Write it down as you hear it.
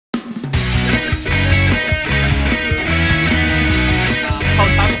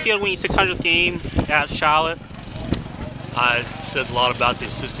feel to win your 600th game at Charlotte? It says a lot about the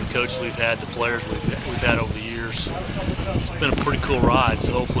assistant coach we've had, the players we've had over the years. It's been a pretty cool ride,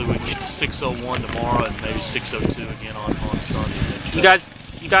 so hopefully we can get to 601 tomorrow and maybe 602 again on Sunday.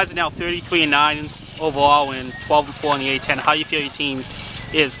 You guys are now 33-9 overall and 12-4 in the A10. How do you feel your team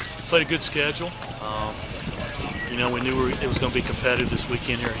is? Played a good schedule. You know, we knew it was going to be competitive this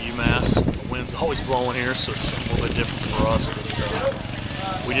weekend here at UMass. The wind's always blowing here, so it's a little bit different for us.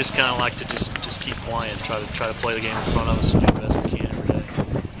 But we just kind of like to just keep playing, try to play the game in front of us and do the best we can every day.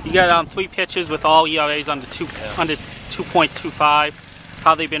 You got 3 pitchers with all ERAs under 2.25.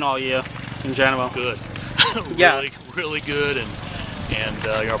 How they been all year in general? Good. Yeah. really good, and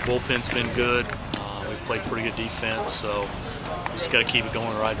our bullpen's been good. We've played pretty good defense, so we just got to keep it going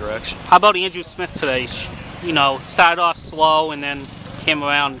in the right direction. How about Andrew Smith today? You know, started off slow and then came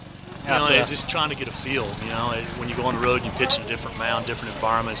around. You know, it's just trying to get a feel. You know, when you go on the road and you pitch in a different mound, different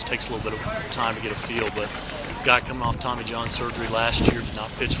environments, it takes a little bit of time to get a feel. But guy coming off Tommy John surgery last year, did not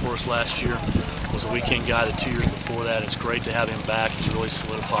pitch for us last year, was a weekend guy the 2 years before that. It's great to have him back. He's really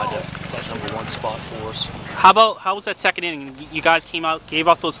solidified that #1 spot for us. How was that second inning? You guys came out, gave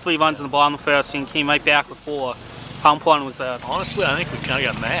up those 3 runs in the bottom of the first and came right back with 4. How important was that? Honestly, I think we kind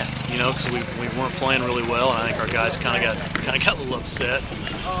of got mad, you know, because we weren't playing really well, and I think our guys kind of got a little upset, and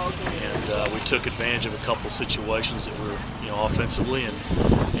we took advantage of a couple of situations that were, you know, offensively, and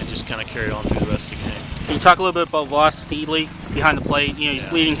just kind of carried on through the rest of the game. Can you talk a little bit about Ross Steedley behind the plate? You know,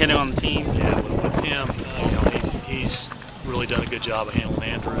 he's leading hitter on the team. Yeah, with him, you know, he's really done a good job of handling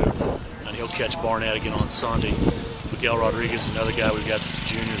Andrew, and he'll catch Barnett again on Sunday. Miguel Rodriguez, another guy we've got that's a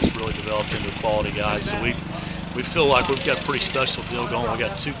junior that's really developed into a quality guy. So we feel like we've got a pretty special deal going. We've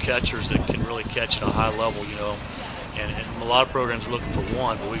got 2 catchers that can really catch at a high level, you know. And a lot of programs are looking for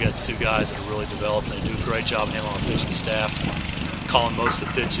 1, but we got 2 guys that are really developed, and they do a great job handling our pitching staff, calling most of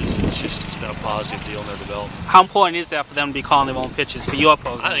the pitches, and it's been a positive deal in their development. How important is that for them to be calling their own pitches for your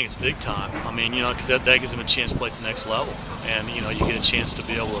program? I think it's big time. I mean, you know, because that gives them a chance to play at the next level. And, you know, you get a chance to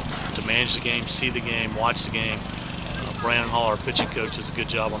be able to manage the game, see the game, watch the game. Brandon Hall, our pitching coach, does a good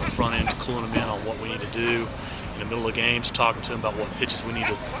job on the front end, cluing them in on what we need to do. In the middle of games, talking to them about what pitches we need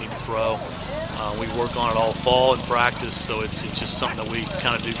to throw. We work on it all fall in practice, so it's just something that we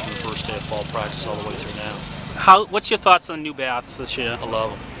kind of do from the first day of fall practice all the way through now. What's your thoughts on the new bats this year? I love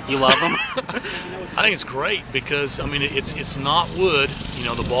them. You love them? I think it's great because, I mean, it's not wood. You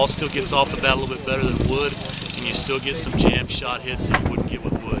know, the ball still gets off the bat a little bit better than wood, and you still get some jam shot hits that you wouldn't get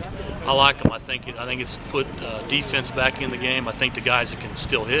with wood. I like them. I think it's put defense back in the game. I think the guys that can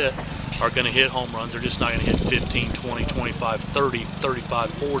still hit are going to hit home runs. They're just not going to hit 15, 20, 25, 30, 35,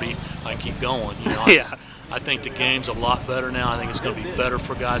 40. I can keep going. You know, yeah. I think the game's a lot better now. I think it's going to be better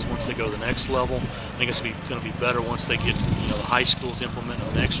for guys once they go to the next level. I think it's going to be better once they get to, you know, the high schools implement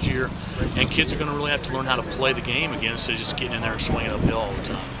them next year. And kids are going to really have to learn how to play the game again instead of just getting in there and swinging uphill all the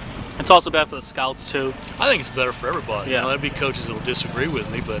time. It's also better for the scouts too. I think it's better for everybody. Yeah. You know, there'll be coaches that will disagree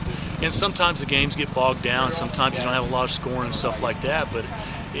with me, and sometimes the games get bogged down. Sometimes you don't have a lot of scoring and stuff like that. But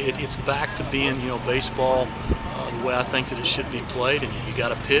it's back to being, you know, baseball the way I think that it should be played. And you got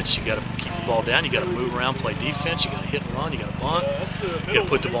to pitch, you got to keep the ball down, you got to move around, play defense, you got to hit and run, you got to bunt, you got to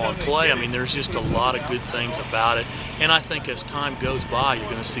put the ball in play. I mean, there's just a lot of good things about it. And I think as time goes by, you're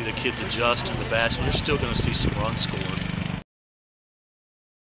going to see the kids adjust in the bats, and you're still going to see some runs scored.